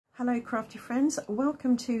Hello crafty friends,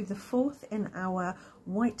 welcome to the fourth in our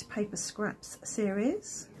white paper scraps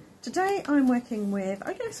series. Today I'm working with,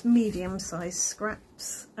 I guess, medium-sized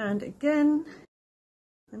scraps, and again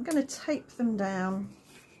I'm going to tape them down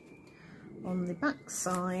on the back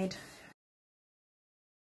side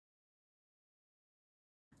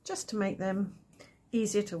just to make them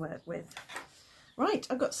easier to work with. Right,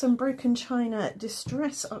 I've got some broken china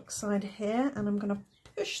distress oxide here, and I'm going to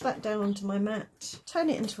push that down onto my mat, turn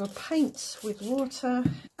it into a paint with water,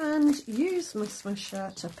 and use my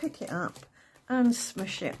smoosher to pick it up and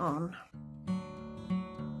smush it on.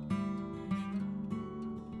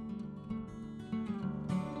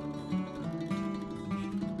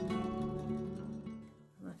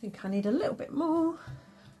 I think I need a little bit more.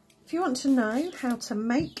 If you want to know how to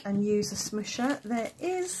make and use a smoosher, there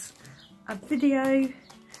is a video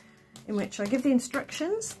in which I give the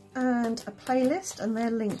instructions and a playlist, and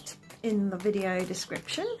they're linked in the video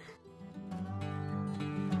description.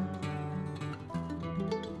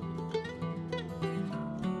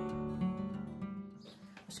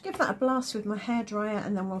 I'll give that a blast with my hairdryer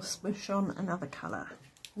and then we'll smoosh on another colour.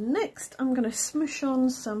 Next I'm going to smoosh on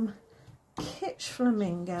some Kitsch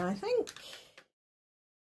Flamingo, I think.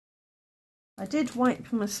 I did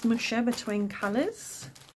wipe my smoosher between colours.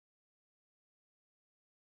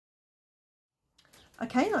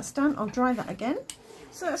 Okay, that's done. I'll dry that again.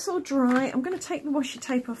 So that's all dry. I'm going to take the washi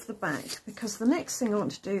tape off the back because the next thing I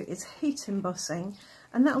want to do is heat embossing,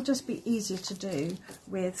 and that'll just be easier to do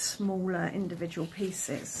with smaller individual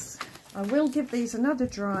pieces. I will give these another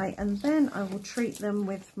dry and then I will treat them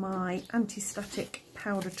with my anti-static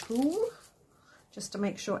powder tool just to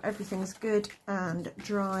make sure everything's good and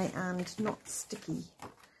dry and not sticky.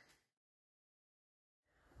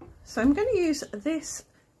 So I'm going to use this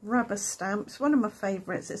rubber stamps, one of my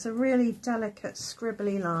favourites. It's a really delicate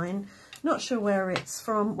scribbly line, not sure where it's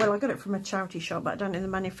from. Well, I got it from a charity shop, but I don't know the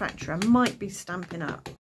manufacturer. Might be Stampin' Up.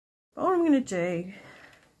 But all I'm going to do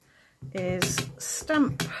is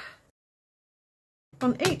stamp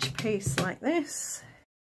on each piece like this.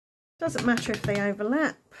 Doesn't matter if they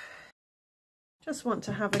overlap, just want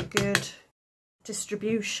to have a good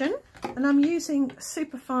distribution. And I'm using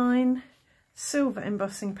super fine silver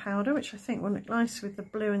embossing powder, which I think will look nice with the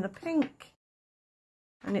blue and the pink,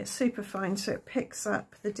 and it's super fine, so it picks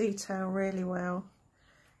up the detail really well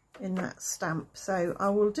in that stamp. So I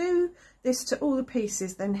will do this to all the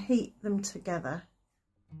pieces, then heat them together.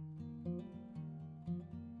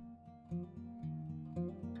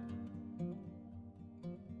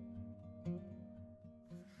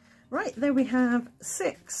 Right, there we have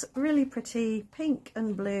 6 really pretty pink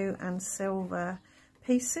and blue and silver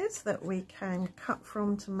pieces that we can cut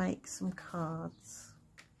from to make some cards.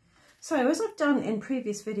 So as I've done in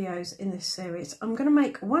previous videos in this series, I'm going to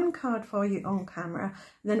make one card for you on camera,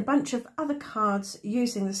 and then a bunch of other cards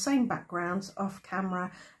using the same backgrounds off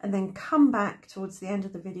camera, and then come back towards the end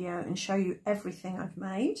of the video and show you everything I've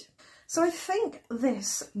made. So I think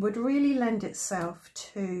this would really lend itself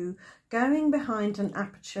to going behind an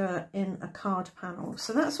aperture in a card panel.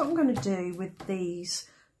 So that's what I'm going to do with these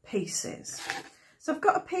pieces. So I've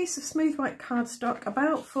got a piece of smooth white cardstock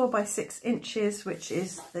about 4 by 6 inches, which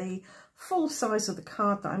is the full size of the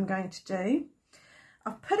card that I'm going to do.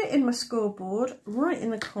 I've put it in my scoreboard right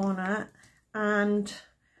in the corner, and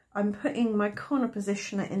I'm putting my corner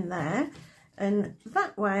positioner in there, and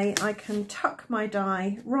that way I can tuck my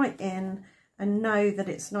die right in and know that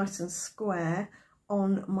it's nice and square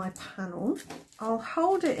on my panel. I'll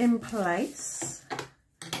hold it in place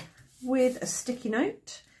with a sticky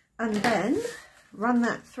note and then run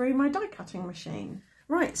that through my die cutting machine.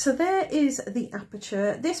 Right, so there is the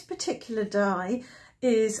aperture. This particular die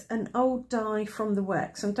is an old die from the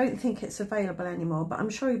works, and I don't think it's available anymore, but I'm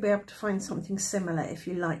sure you'll be able to find something similar if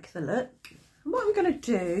you like the look. And what I'm going to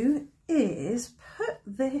do is put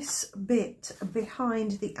this bit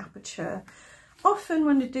behind the aperture. Often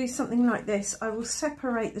when I do something like this, I will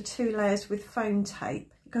separate the 2 layers with foam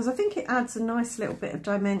tape, because I think it adds a nice little bit of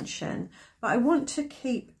dimension, but I want to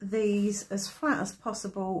keep these as flat as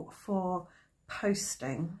possible for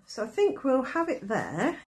posting. So I think we'll have it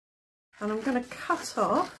there, and I'm going to cut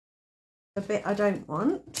off the bit I don't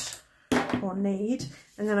want or need,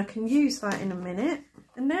 and then I can use that in a minute.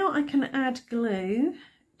 And now I can add glue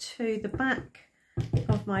to the back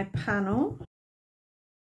of my panel.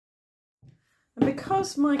 And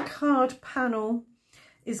because my card panel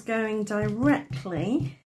is going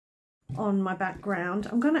directly on my background,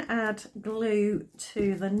 I'm going to add glue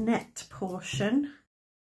to the net portion,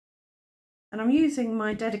 and I'm using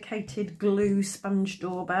my dedicated glue sponge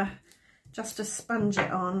dauber just to sponge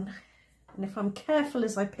it on And if I'm careful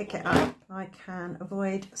as I pick it up, I can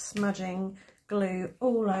avoid smudging glue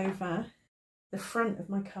all over the front of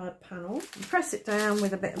my card panel. And press it down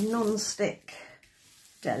with a bit of non-stick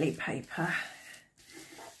deli paper.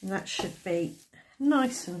 And that should be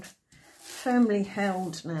nice and firmly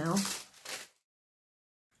held now.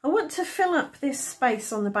 I want to fill up this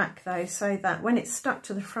space on the back though, so that when it's stuck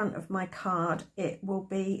to the front of my card, it will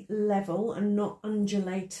be level and not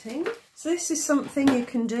undulating. So this is something you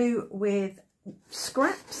can do with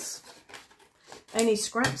scraps. Any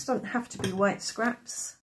scraps, don't have to be white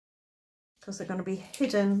scraps, because they're going to be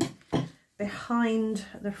hidden behind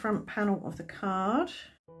the front panel of the card.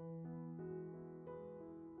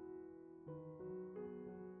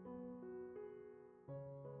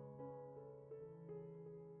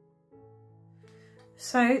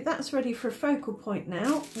 So that's ready for a focal point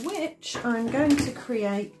now, which I'm going to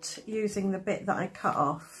create using the bit that I cut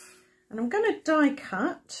off. And I'm going to die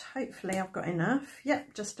cut, hopefully I've got enough,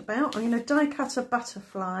 yep, just about. I'm going to die cut a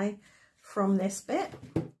butterfly from this bit.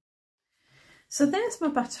 So there's my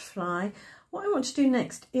butterfly. What I want to do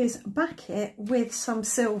next is back it with some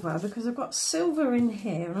silver, because I've got silver in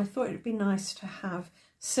here and I thought it'd be nice to have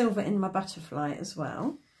silver in my butterfly as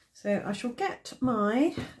well. So I shall get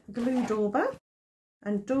my glue dauber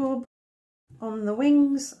and daub on the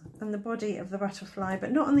wings and the body of the butterfly,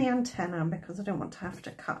 but not on the antenna, because I don't want to have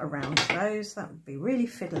to cut around those. That would be really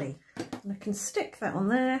fiddly. And I can stick that on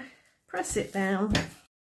there, press it down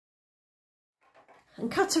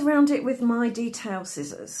and cut around it with my detail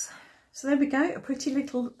scissors. So there we go, a pretty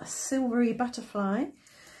little silvery butterfly.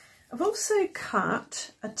 I've also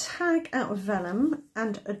cut a tag out of vellum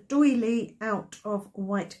and a doily out of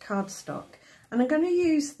white cardstock. And I'm going to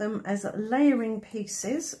use them as layering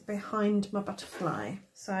pieces behind my butterfly.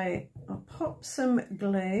 So I'll pop some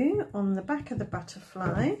glue on the back of the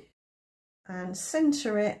butterfly and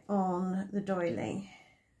centre it on the doily.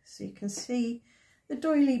 So you can see the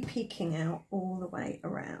doily peeking out all the way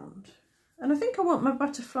around. And I think I want my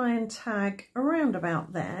butterfly and tag around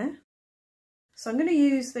about there. So I'm going to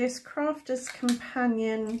use this Crafter's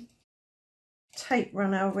Companion tape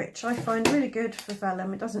runner, which I find really good for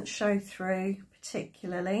vellum. It doesn't show through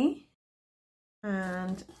particularly.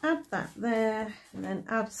 And add that there, and then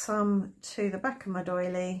add some to the back of my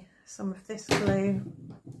doily, some of this glue,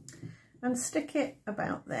 and stick it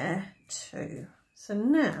about there too. So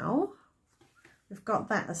now we've got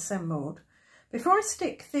that assembled. Before I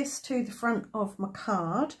stick this to the front of my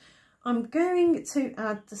card, I'm going to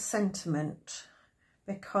add the sentiment,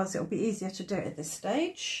 because it'll be easier to do it at this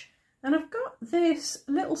stage. And I've got this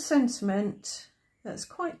little sentiment that's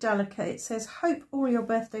quite delicate. It says, "Hope all your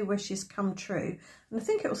birthday wishes come true." And I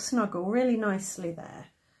think it'll snuggle really nicely there.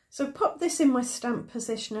 So pop this in my stamp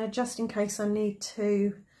positioner just in case I need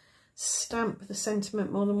to stamp the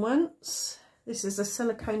sentiment more than once. This is a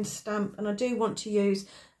silicone stamp, and I do want to use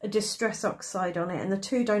a Distress Oxide on it, and the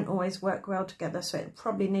two don't always work well together, so it'll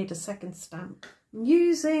probably need a second stamp. I'm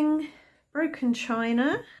using broken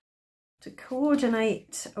china to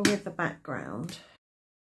coordinate with the background.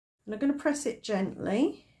 And I'm going to press it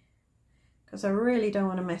gently, because I really don't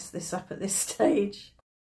want to mess this up at this stage.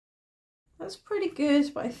 That's pretty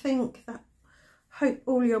good, but I think that "Hope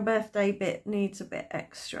all your birthday" bit needs a bit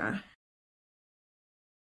extra.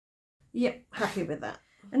 Yep, happy with that.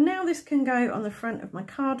 And now this can go on the front of my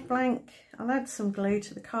card blank. I'll add some glue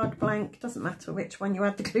to the card blank, doesn't matter which one you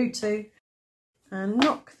add the glue to, and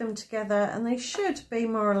knock them together, and they should be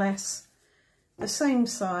more or less the same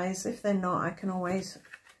size. If they're not, I can always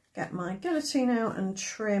get my guillotine out and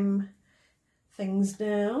trim things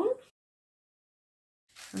down.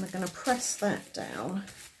 And I'm going to press that down.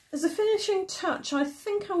 As a finishing touch, I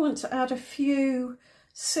think I want to add a few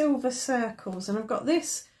silver circles, and I've got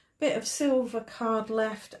this bit of silver card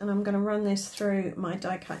left, and I'm going to run this through my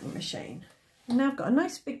die cutting machine. And now I've got a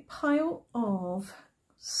nice big pile of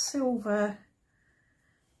silver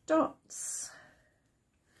dots,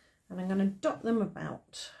 and I'm going to dot them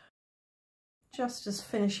about just as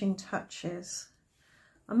finishing touches.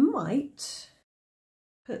 I might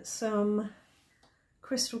put some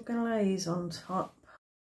crystal glaze on top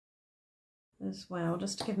as well,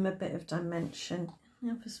 just to give them a bit of dimension.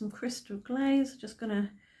 Now for some crystal glaze, I'm just going to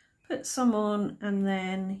put some on and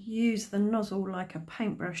then use the nozzle like a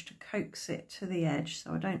paintbrush to coax it to the edge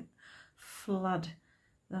so I don't flood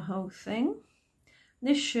the whole thing.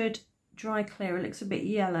 This should dry clear. It looks a bit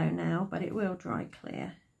yellow now, but it will dry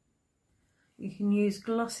clear. You can use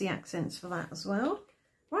glossy accents for that as well.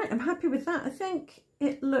 Right, I'm happy with that. I think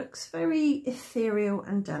it looks very ethereal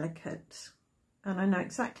and delicate, and I know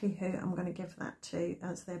exactly who I'm going to give that to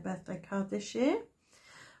as their birthday card this year.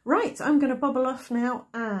 Right, I'm going to bobble off now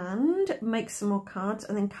and make some more cards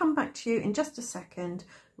and then come back to you in just a second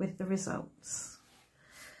with the results.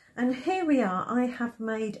 And here we are. I have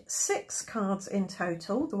made 6 cards in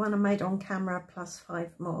total, the one I made on camera plus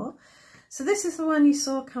 5 more. So this is the one you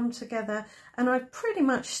saw come together, and I've pretty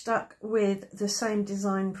much stuck with the same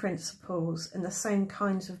design principles and the same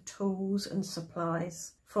kinds of tools and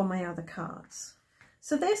supplies for my other cards.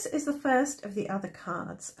 So this is the first of the other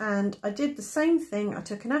cards, and I did the same thing. I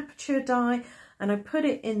took an aperture die and I put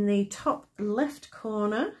it in the top left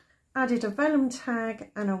corner, added a vellum tag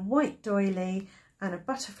and a white doily and a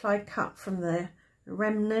butterfly cut from the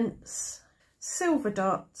remnants, silver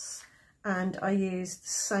dots, and I used the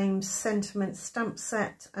same sentiment stamp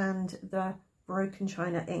set and the broken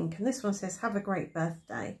china ink. And this one says, "Have a great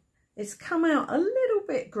birthday." It's come out a little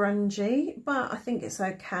bit grungy, but I think it's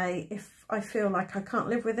okay. If I feel like I can't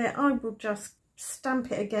live with it, I will just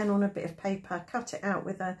stamp it again on a bit of paper, cut it out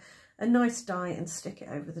with a nice die and stick it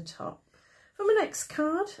over the top. For my next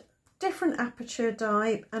card, different aperture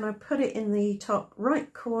die, and I put it in the top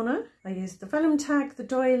right corner. I used the vellum tag, the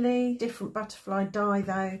doily, different butterfly die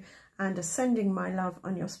though, and a sending my love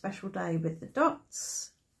on your special day with the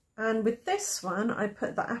dots. And with this one, I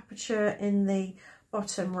put the aperture in the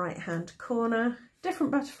bottom right hand corner,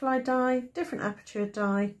 different butterfly die, different aperture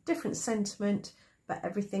die, different sentiment, but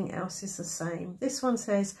everything else is the same. This one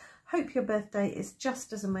says, "Hope your birthday is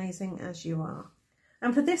just as amazing as you are."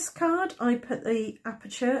 And for this card, I put the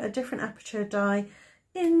aperture, a different aperture die,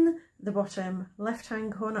 in the bottom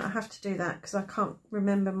left-hand corner. I have to do that because I can't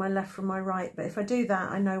remember my left from my right, but if I do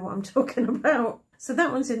that, I know what I'm talking about. So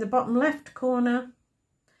that one's in the bottom left corner.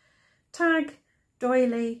 Tag,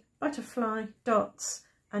 doily, butterfly, dots,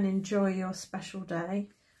 and enjoy your special day.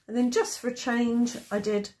 And then just for a change, I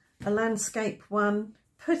did a landscape one.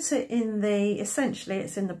 Put it in the, essentially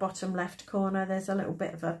it's in the bottom left corner. There's a little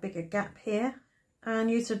bit of a bigger gap here.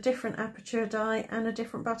 And use a different aperture die and a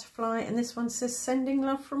different butterfly, and this one says, "Sending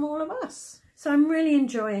love from all of us." So I'm really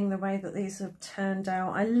enjoying the way that these have turned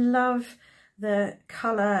out. I love the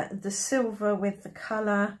colour, the silver with the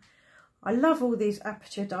colour. I love all these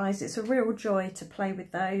aperture dies. It's a real joy to play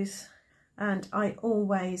with those, and I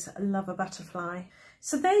always love a butterfly.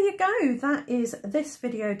 So there you go, that is this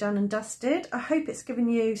video done and dusted. I hope it's given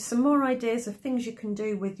you some more ideas of things you can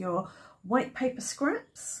do with your white paper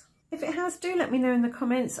scraps. If it has, do let me know in the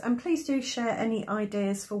comments, and please do share any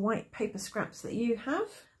ideas for white paper scraps that you have.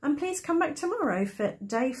 And please come back tomorrow for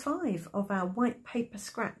day 5 of our white paper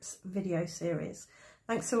scraps video series.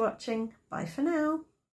 Thanks for watching. Bye for now.